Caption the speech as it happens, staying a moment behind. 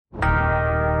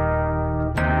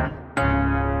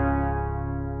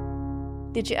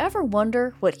Did you ever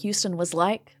wonder what Houston was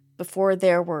like before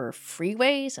there were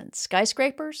freeways and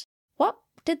skyscrapers? What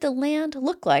did the land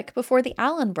look like before the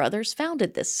Allen brothers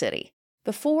founded this city?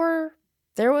 Before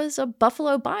there was a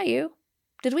Buffalo Bayou?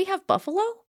 Did we have buffalo?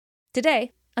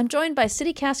 Today, I'm joined by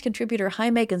CityCast contributor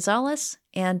Jaime Gonzalez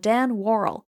and Dan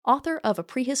Worrell, author of A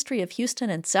Prehistory of Houston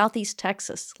and Southeast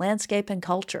Texas, Landscape and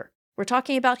Culture. We're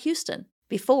talking about Houston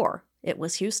before it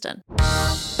was Houston.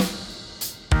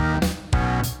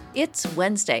 It's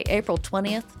Wednesday, April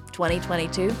 20th,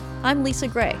 2022. I'm Lisa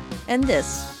Gray, and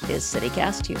this is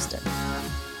CityCast Houston.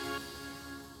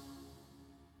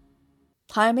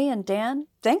 Jaime and Dan,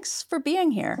 thanks for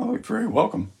being here. Oh, you're very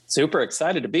welcome. Super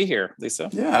excited to be here, Lisa.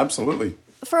 Yeah, absolutely.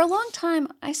 For a long time,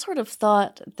 I sort of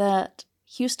thought that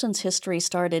Houston's history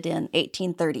started in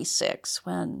 1836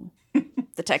 when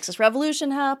the Texas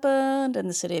Revolution happened and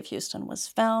the city of Houston was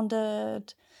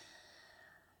founded.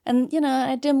 And,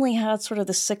 I dimly had sort of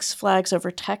the Six Flags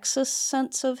Over Texas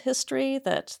sense of history,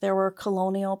 that there were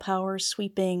colonial powers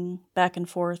sweeping back and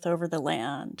forth over the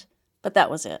land. But that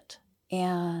was it.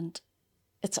 And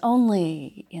it's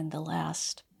only in the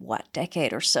last,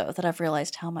 decade or so that I've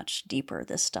realized how much deeper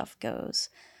this stuff goes.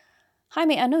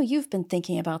 Jaime, I know you've been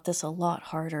thinking about this a lot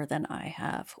harder than I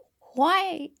have.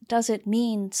 Why does it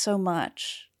mean so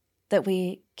much that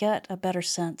we get a better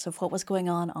sense of what was going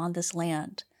on this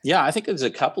land? Yeah, I think there's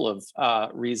a couple of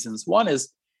reasons. One is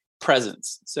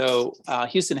presence. So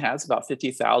Houston has about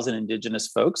 50,000 indigenous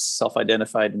folks,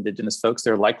 self-identified indigenous folks.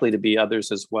 There are likely to be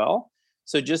others as well.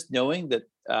 So just knowing that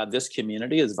this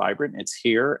community is vibrant, it's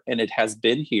here, and it has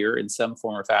been here in some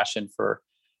form or fashion for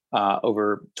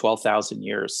over 12,000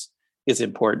 years is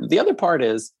important. The other part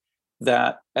is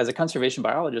that as a conservation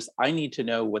biologist, I need to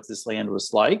know what this land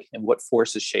was like and what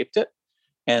forces shaped it.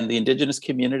 And the indigenous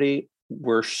community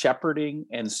were shepherding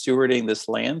and stewarding this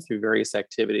land through various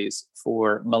activities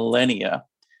for millennia.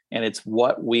 And it's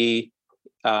what we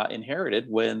inherited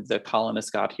when the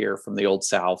colonists got here from the Old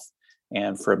South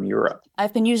and from Europe.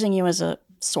 I've been using you as a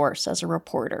source, as a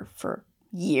reporter for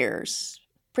years.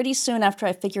 Pretty soon after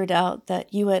I figured out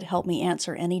that you would help me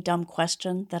answer any dumb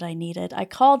question that I needed, I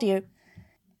called you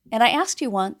and I asked you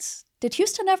once, did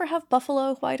Houston ever have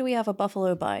buffalo? Why do we have a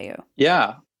Buffalo Bayou?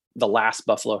 Yeah. The last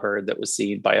buffalo herd that was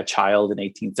seen by a child in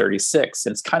 1836.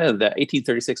 And it's kind of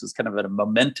 1836 was kind of a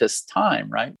momentous time,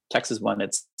 right? Texas won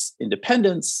its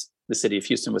independence. The city of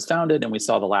Houston was founded, and we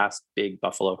saw the last big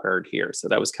buffalo herd here. So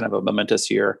that was kind of a momentous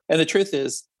year. And the truth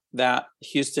is that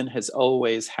Houston has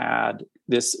always had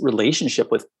this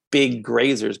relationship with big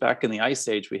grazers. Back in the Ice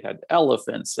Age, we had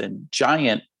elephants and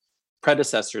giant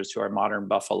predecessors to our modern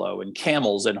buffalo and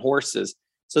camels and horses.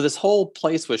 So this whole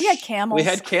place was... We had camels. We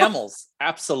had camels,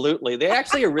 absolutely. They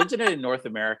actually originated in North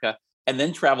America and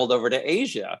then traveled over to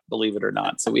Asia, believe it or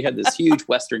not. So we had this huge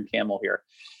Western camel here.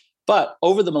 But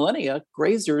over the millennia,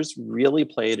 grazers really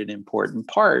played an important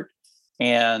part.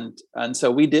 And so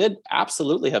we did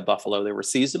absolutely have buffalo. They were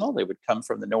seasonal. They would come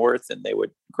from the north and they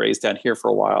would graze down here for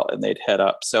a while and they'd head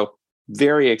up. So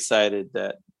very excited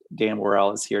that Dan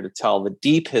Worrell is here to tell the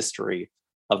deep history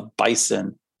of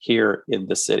bison here in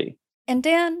the city. And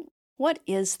Dan, what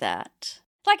is that?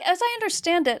 As I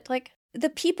understand it, the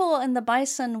people and the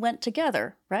bison went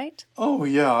together, right? Oh,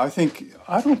 yeah.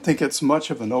 I don't think it's much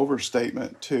of an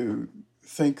overstatement to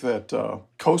think that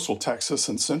coastal Texas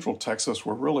and central Texas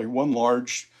were really one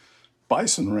large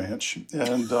bison ranch.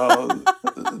 And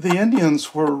the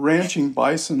Indians were ranching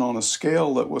bison on a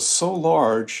scale that was so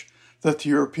large that the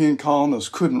European colonists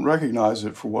couldn't recognize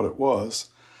it for what it was.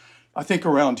 I think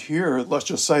around here, let's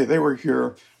just say they were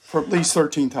here for at least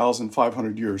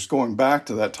 13,500 years, going back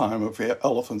to that time of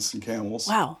elephants and camels.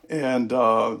 Wow. And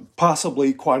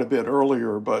possibly quite a bit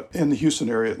earlier, but in the Houston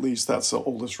area, at least, that's the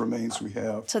oldest remains we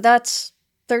have. So that's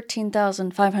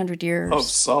 13,500 years. Of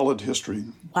solid history.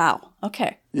 Wow.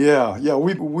 Okay. Yeah.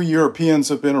 We Europeans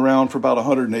have been around for about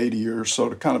 180 years, so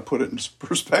to kind of put it in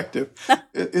perspective,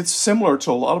 it's similar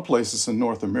to a lot of places in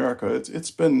North America.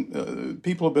 It's been,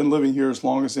 people have been living here as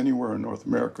long as anywhere in North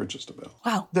America, just about.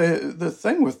 Wow. The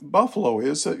thing with buffalo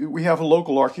is that we have a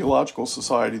local archaeological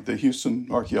society, the Houston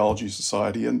Archaeology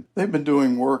Society, and they've been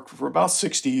doing work for about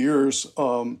 60 years,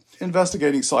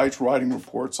 investigating sites, writing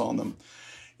reports on them.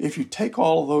 If you take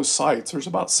all of those sites, there's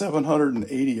about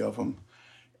 780 of them,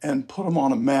 and put them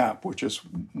on a map, which is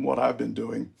what I've been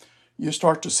doing, you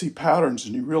start to see patterns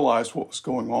and you realize what was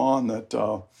going on,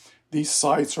 that these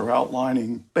sites are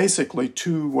outlining basically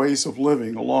two ways of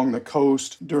living along the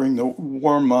coast. During the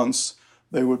warm months,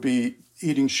 they would be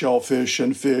eating shellfish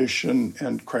and fish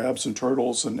and crabs and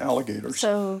turtles and alligators.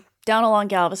 So down along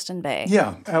Galveston Bay.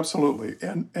 Yeah, absolutely.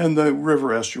 And the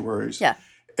river estuaries. Yeah.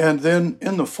 And then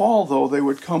in the fall, though, they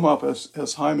would come up,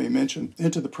 as Jaime mentioned,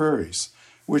 into the prairies,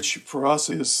 which for us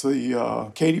is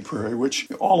the Katy Prairie, which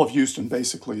all of Houston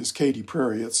basically is Katy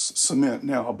Prairie. It's cement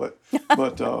now, but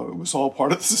it was all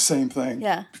part of the same thing.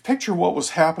 Yeah. Picture what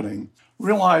was happening.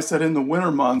 Realize that in the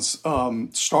winter months,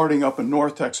 starting up in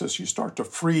North Texas, you start to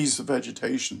freeze the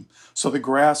vegetation. So the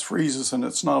grass freezes and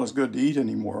it's not as good to eat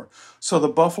anymore. So the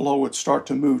buffalo would start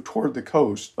to move toward the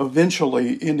coast,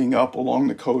 eventually ending up along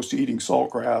the coast eating salt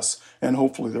grass, and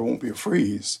hopefully there won't be a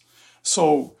freeze.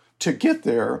 So to get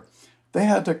there, they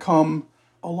had to come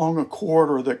along a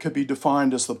corridor that could be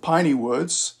defined as the Piney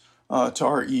Woods to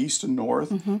our east and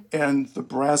north, and the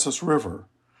Brazos River.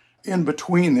 In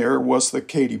between there was the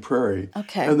Katy Prairie.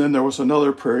 Okay. And then there was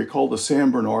another prairie called the San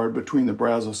Bernard between the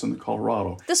Brazos and the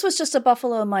Colorado. This was just a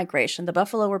buffalo migration. The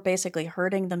buffalo were basically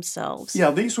herding themselves. Yeah,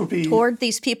 these would be... toward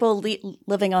these people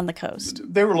living on the coast.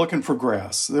 They were looking for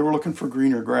grass. They were looking for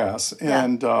greener grass.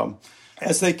 And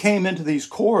as they came into these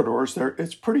corridors,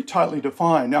 it's pretty tightly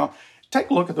defined. Now,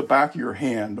 take a look at the back of your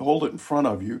hand. Hold it in front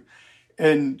of you.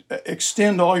 And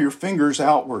extend all your fingers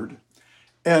outward.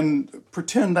 And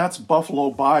pretend that's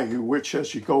Buffalo Bayou, which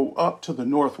as you go up to the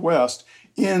northwest,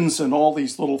 ends in all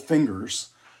these little fingers,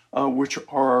 which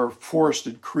are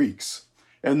forested creeks.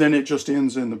 And then it just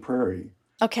ends in the prairie.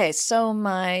 Okay, so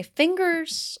my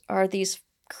fingers are these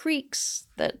creeks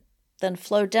that then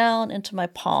flow down into my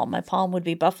palm. My palm would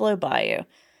be Buffalo Bayou.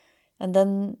 And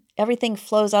then everything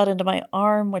flows out into my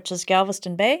arm, which is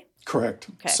Galveston Bay? Correct.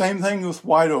 Okay. Same thing with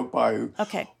White Oak Bayou.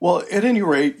 Okay. Well, at any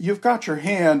rate, you've got your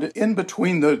hand in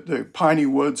between the Piney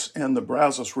Woods and the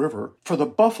Brazos River. For the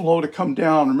buffalo to come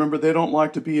down, remember, they don't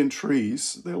like to be in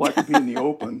trees. They like to be in the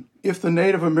open. If the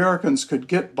Native Americans could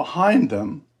get behind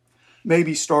them,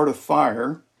 maybe start a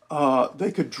fire,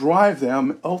 they could drive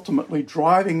them, ultimately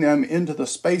driving them into the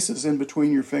spaces in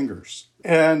between your fingers.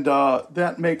 And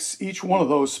that makes, each one of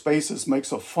those spaces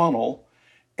makes a funnel.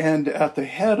 And at the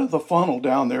head of the funnel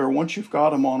down there, once you've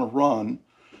got them on a run,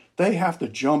 they have to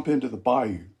jump into the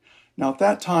bayou. Now, at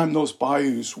that time, those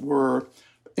bayous were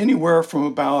anywhere from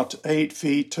about 8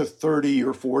 feet to 30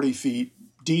 or 40 feet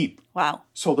deep. Wow.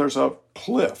 So there's a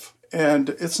cliff. And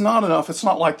it's not enough. It's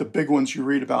not like the big ones you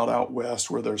read about out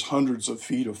west where there's hundreds of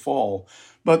feet of fall.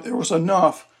 But there was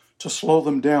enough to slow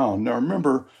them down. Now,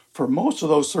 remember, for most of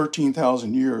those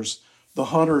 13,000 years, the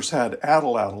hunters had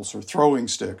atlatls or throwing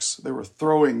sticks. They were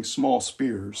throwing small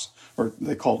spears, or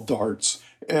they called darts.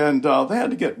 And they had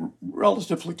to get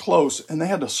relatively close, and they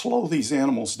had to slow these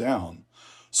animals down.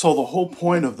 So the whole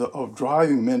point of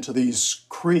driving them into these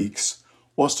creeks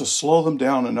was to slow them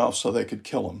down enough so they could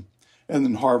kill them and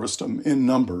then harvest them in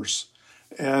numbers.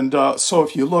 And so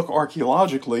if you look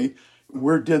archaeologically,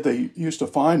 where did they used to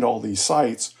find all these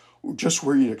sites? Just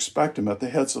where you'd expect them, at the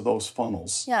heads of those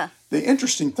funnels. Yeah. The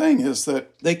interesting thing is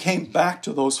that they came back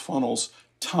to those funnels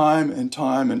time and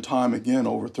time and time again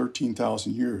over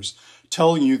 13,000 years,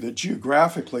 telling you that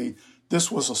geographically, this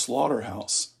was a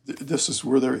slaughterhouse. This is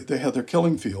where they had their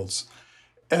killing fields.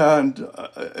 And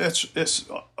it's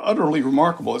utterly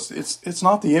remarkable. It's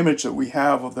not the image that we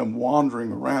have of them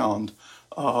wandering around.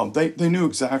 They knew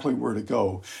exactly where to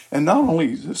go. And not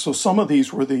only, so some of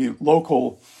these were the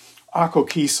local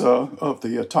Akokisa of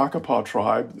the Takapa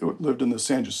tribe that lived in the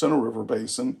San Jacinto River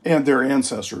Basin and their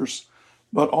ancestors,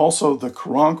 but also the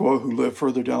Karankawa who lived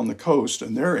further down the coast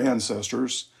and their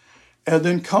ancestors. And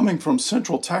then coming from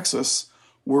Central Texas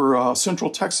were Central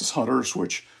Texas hunters,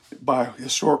 which by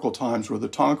historical times were the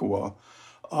Tonkawa.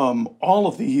 All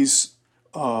of these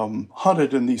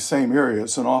hunted in these same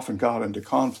areas and often got into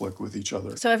conflict with each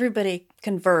other. So everybody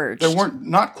converged. They weren't,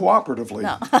 not cooperatively.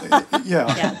 No.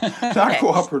 Not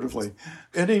cooperatively.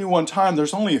 At any one time,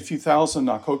 there's only a few thousand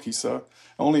Nakokisa,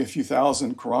 only a few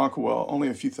thousand Karankawa, only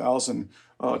a few thousand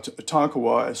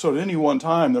Tonkawa. So at any one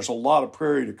time, there's a lot of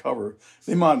prairie to cover.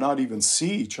 They might not even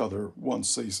see each other one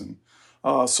season.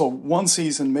 So one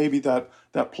season, maybe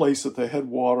that place at the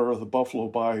headwater of the Buffalo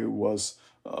Bayou was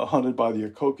hunted by the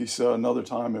Akokisa. Another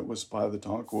time it was by the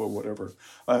Tonkawa, whatever,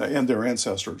 and their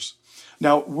ancestors.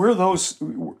 Now, where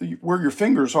your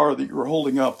fingers are that you're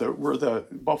holding up, where the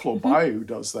Buffalo Bayou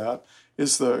does that,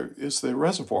 is the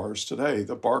reservoirs today.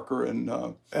 The Barker and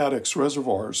Addicks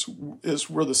reservoirs is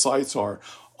where the sites are.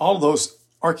 All of those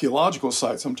archaeological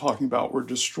sites I'm talking about were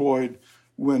destroyed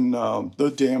when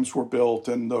the dams were built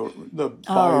and the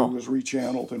bayou was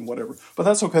rechanneled and whatever. But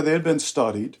that's okay. They had been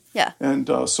studied. Yeah. And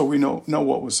so we know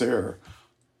what was there.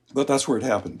 But that's where it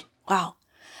happened. Wow.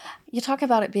 You talk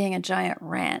about it being a giant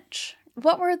ranch.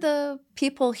 What were the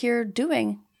people here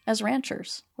doing as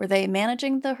ranchers? Were they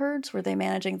managing the herds? Were they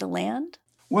managing the land?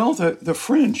 Well, the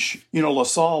French, La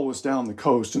Salle was down the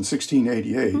coast in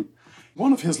 1688.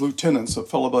 One of his lieutenants, a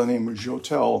fellow by the name of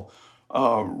Jotel,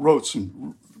 wrote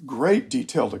some great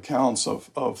detailed accounts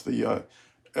of the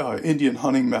Indian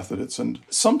hunting methods. And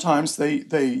sometimes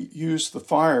they use the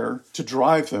fire to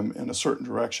drive them in a certain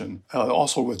direction,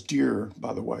 also with deer,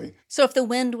 by the way. So if the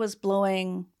wind was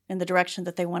blowing in the direction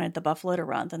that they wanted the buffalo to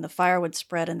run, then the fire would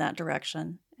spread in that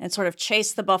direction and sort of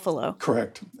chase the buffalo.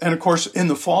 Correct. And of course, in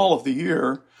the fall of the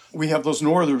year, we have those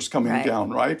northers coming down,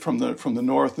 right, from the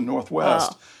north and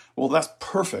northwest. Oh. Well, that's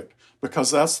perfect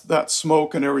because that's that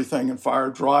smoke and everything, and fire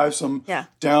drives them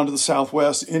down to the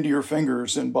southwest into your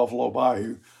fingers in Buffalo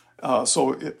Bayou.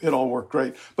 So it all worked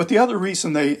great. But the other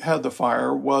reason they had the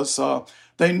fire was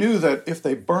they knew that if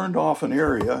they burned off an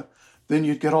area, then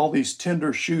you'd get all these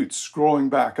tender shoots growing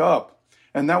back up,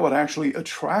 and that would actually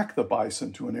attract the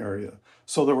bison to an area.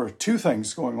 So there were two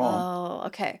things going on. Oh,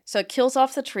 okay. So it kills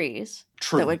off the trees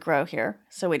that would grow here,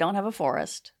 so we don't have a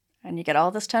forest. And you get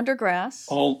all this tender grass.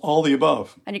 All the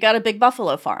above. And you got a big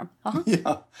buffalo farm. Uh-huh.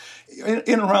 Yeah. In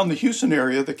and around the Houston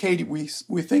area, the Katy, we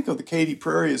think of the Katy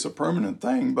Prairie as a permanent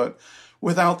thing, but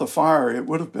without the fire, it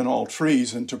would have been all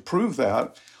trees. And to prove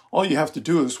that, all you have to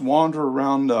do is wander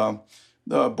around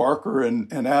the Barker and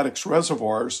Addicks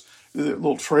reservoirs, the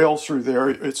little trail through there.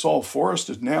 It's all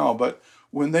forested now, but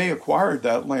when they acquired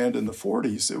that land in the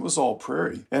 40s, it was all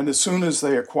prairie. And as soon as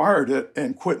they acquired it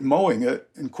and quit mowing it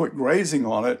and quit grazing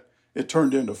on it, it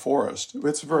turned into forest.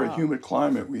 It's a very humid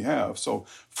climate we have. So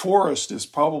forest is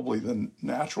probably the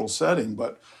natural setting,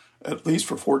 but at least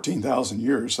for 14,000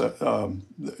 years,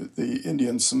 the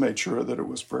Indians made sure that it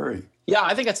was prairie. Yeah,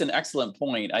 I think that's an excellent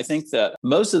point. I think that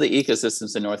most of the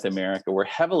ecosystems in North America were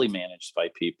heavily managed by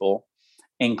people,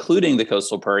 including the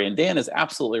coastal prairie. And Dan is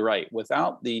absolutely right.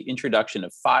 Without the introduction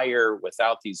of fire,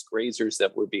 without these grazers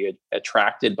that would be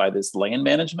attracted by this land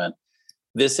management,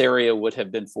 this area would have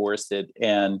been forested.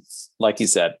 And like you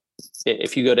said,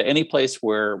 if you go to any place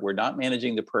where we're not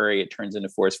managing the prairie, it turns into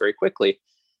forest very quickly.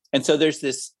 And so there's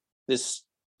this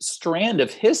strand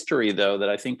of history, though, that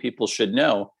I think people should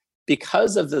know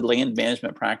because of the land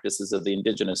management practices of the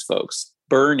indigenous folks,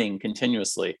 burning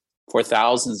continuously for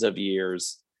thousands of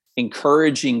years,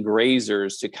 encouraging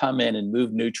grazers to come in and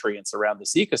move nutrients around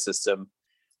this ecosystem.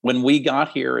 When we got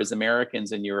here as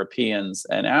Americans and Europeans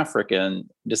and African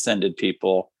descended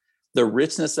people, the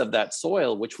richness of that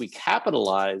soil, which we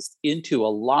capitalized into a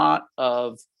lot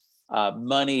of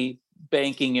money,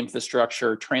 banking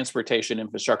infrastructure, transportation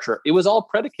infrastructure, it was all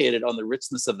predicated on the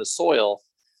richness of the soil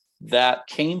that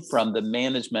came from the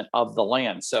management of the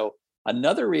land. So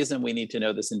another reason we need to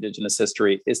know this indigenous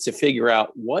history is to figure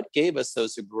out what gave us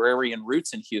those agrarian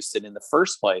roots in Houston in the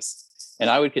first place. And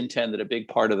I would contend that a big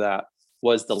part of that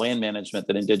was the land management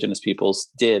that indigenous peoples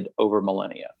did over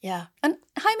millennia. Yeah. And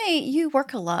Jaime, you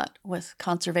work a lot with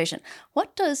conservation.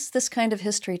 What does this kind of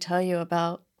history tell you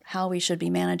about how we should be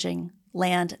managing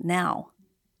land now?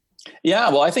 Yeah,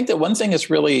 well, I think that one thing that's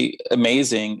really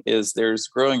amazing is there's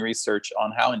growing research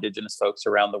on how indigenous folks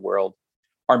around the world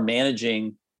are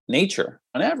managing nature.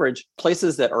 On average,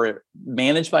 places that are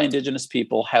managed by indigenous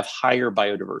people have higher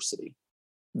biodiversity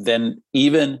than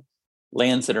even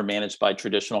lands that are managed by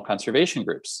traditional conservation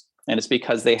groups. And it's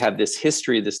because they have this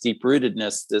history, this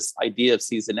deep-rootedness, this idea of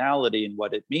seasonality and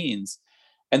what it means.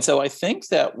 And so I think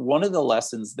that one of the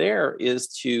lessons there is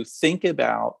to think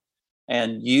about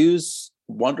and use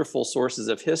wonderful sources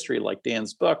of history like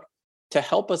Dan's book to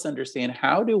help us understand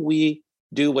how do we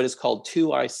do what is called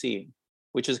 2I seeing,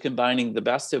 which is combining the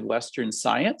best of Western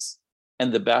science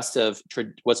and the best of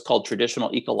what's called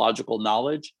traditional ecological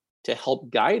knowledge to help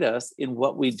guide us in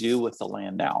what we do with the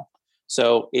land now.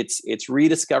 So it's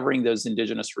rediscovering those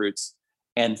indigenous roots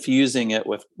and fusing it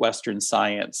with Western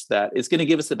science that is going to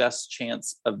give us the best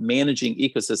chance of managing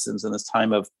ecosystems in this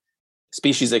time of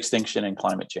species extinction and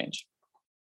climate change.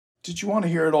 Did you want to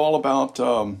hear it all about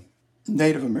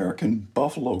Native American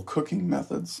buffalo cooking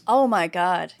methods? Oh my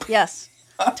God, yes.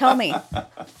 Tell me.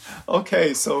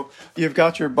 Okay, so you've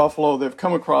got your buffalo. They've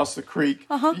come across the creek.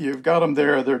 Uh-huh. You've got them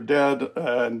there. They're dead.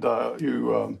 And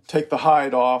you take the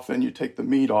hide off and you take the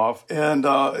meat off. And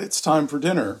it's time for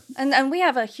dinner. And we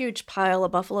have a huge pile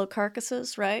of buffalo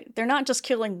carcasses, right? They're not just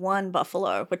killing one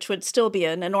buffalo, which would still be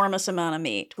an enormous amount of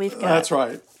meat. That's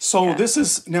right. So this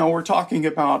is, now we're talking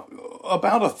about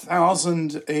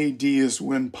 1,000 AD is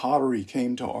when pottery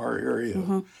came to our area.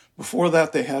 Mm-hmm. Before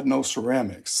that, they had no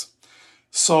ceramics.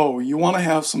 So you want to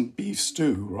have some beef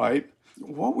stew, right?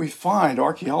 What we find,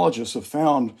 archaeologists have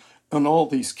found on all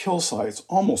these kill sites,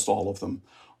 almost all of them,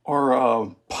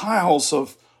 are piles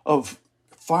of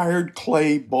fired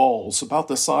clay balls about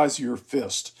the size of your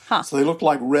fist. Huh. So they look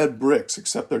like red bricks,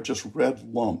 except they're just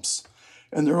red lumps.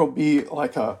 And there will be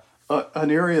like a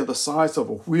an area the size of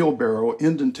a wheelbarrow,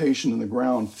 indentation in the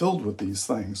ground filled with these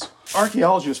things.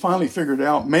 Archaeologists finally figured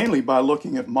out, mainly by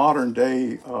looking at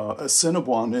modern-day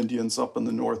Assiniboine Indians up in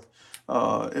the north,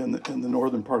 in the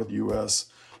northern part of the U.S.,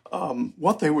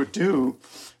 what they would do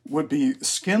would be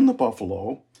skin the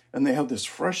buffalo, and they have this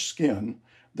fresh skin,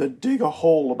 that dig a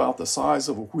hole about the size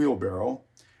of a wheelbarrow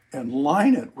and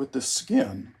line it with the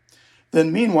skin.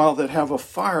 Then meanwhile, they'd have a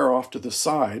fire off to the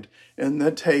side, and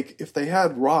they'd take, if they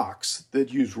had rocks,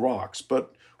 they'd use rocks,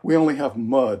 but we only have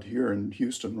mud here in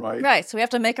Houston, right? Right, so we have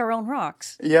to make our own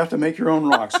rocks. You have to make your own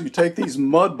rocks. So you take these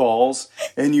mud balls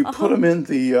and you put them in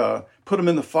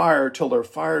the fire till they're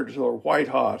fired till they're white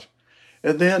hot,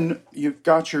 and then you've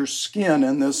got your skin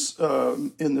in this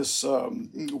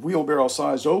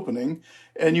wheelbarrow-sized opening,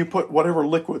 and you put whatever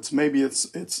liquids, maybe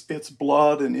it's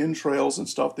blood and entrails and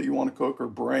stuff that you want to cook, or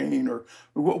brain, or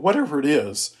whatever it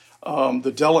is,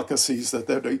 the delicacies that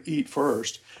they eat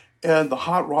first. And the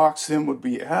hot rocks then would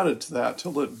be added to that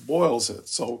till it boils it.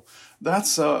 So that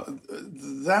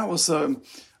was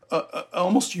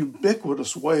almost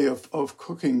ubiquitous way of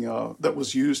cooking that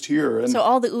was used here. And so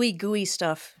all the ooey gooey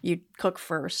stuff you cook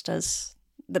first as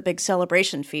the big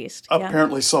celebration feast.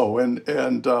 Apparently so. And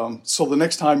so the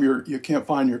next time you can't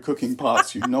find your cooking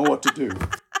pots, you know what to do.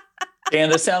 Dan,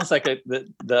 this sounds like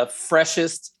the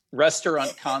freshest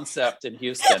restaurant concept in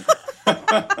Houston.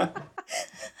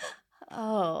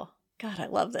 Oh, God, I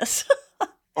love this.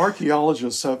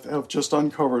 Archaeologists have just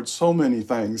uncovered so many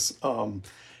things.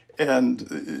 And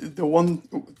the one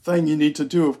thing you need to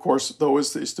do, of course, though,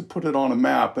 is to put it on a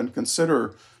map and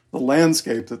consider the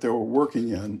landscape that they were working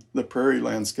in, the prairie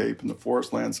landscape and the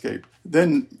forest landscape.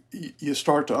 Then you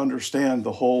start to understand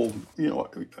the whole,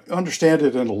 understand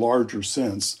it in a larger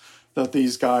sense, that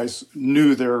these guys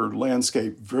knew their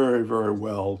landscape very, very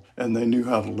well, and they knew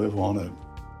how to live on it.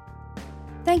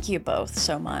 Thank you both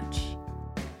so much.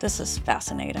 This is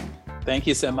fascinating. Thank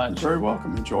you so much. You're very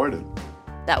welcome. Enjoyed it.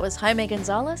 That was Jaime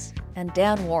Gonzalez and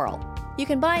Dan Worrell. You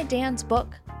can buy Dan's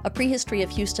book, A Prehistory of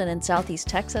Houston and Southeast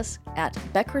Texas, at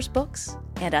Becker's Books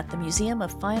and at the Museum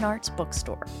of Fine Arts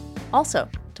bookstore. Also,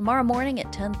 tomorrow morning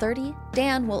at 10:30,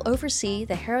 Dan will oversee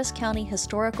the Harris County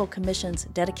Historical Commission's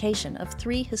dedication of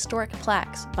 3 historic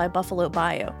plaques by Buffalo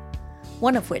Bayou,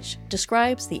 one of which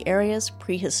describes the area's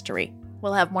prehistory.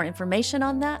 We'll have more information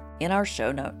on that in our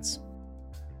show notes.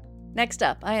 Next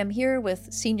up, I am here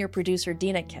with senior producer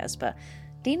Dina Kesba.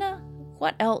 Dina,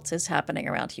 what else is happening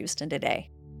around Houston today?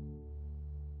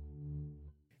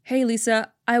 Hey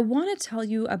Lisa, I want to tell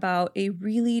you about a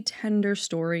really tender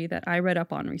story that I read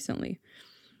up on recently.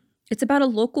 It's about a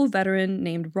local veteran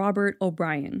named Robert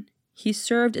O'Brien. He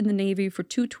served in the Navy for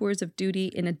 2 tours of duty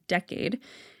in a decade,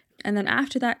 and then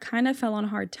after that kind of fell on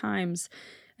hard times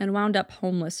and wound up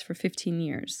homeless for 15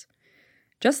 years.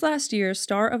 Just last year,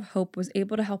 Star of Hope was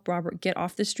able to help Robert get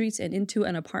off the streets and into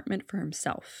an apartment for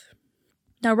himself.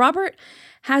 Now, Robert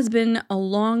has been a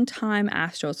long-time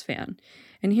Astros fan,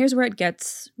 and here's where it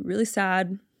gets really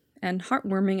sad and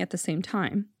heartwarming at the same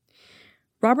time.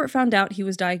 Robert found out he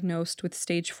was diagnosed with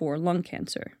stage 4 lung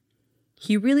cancer.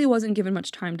 He really wasn't given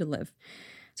much time to live,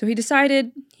 so he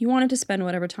decided he wanted to spend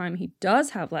whatever time he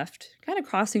does have left kind of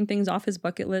crossing things off his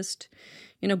bucket list,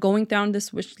 going down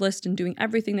this wish list and doing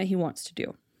everything that he wants to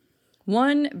do.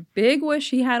 One big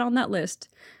wish he had on that list,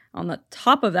 on the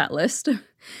top of that list,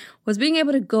 was being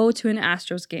able to go to an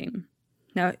Astros game.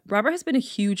 Now, Robert has been a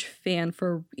huge fan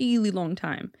for a really long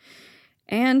time.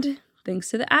 And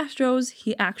thanks to the Astros,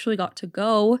 he actually got to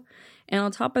go. And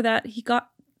on top of that, he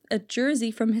got a jersey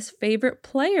from his favorite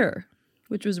player,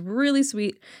 which was really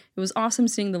sweet. It was awesome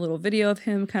seeing the little video of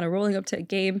him kind of rolling up to a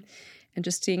game and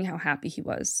just seeing how happy he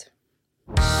was.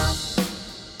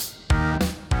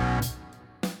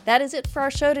 That is it for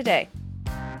our show today.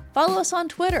 Follow us on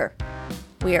Twitter.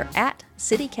 We are at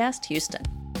CityCastHouston.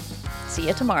 See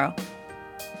you tomorrow.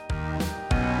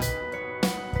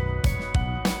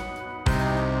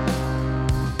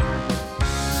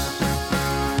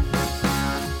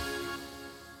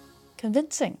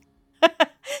 Convincing.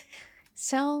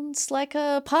 Sounds like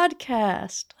a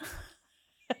podcast.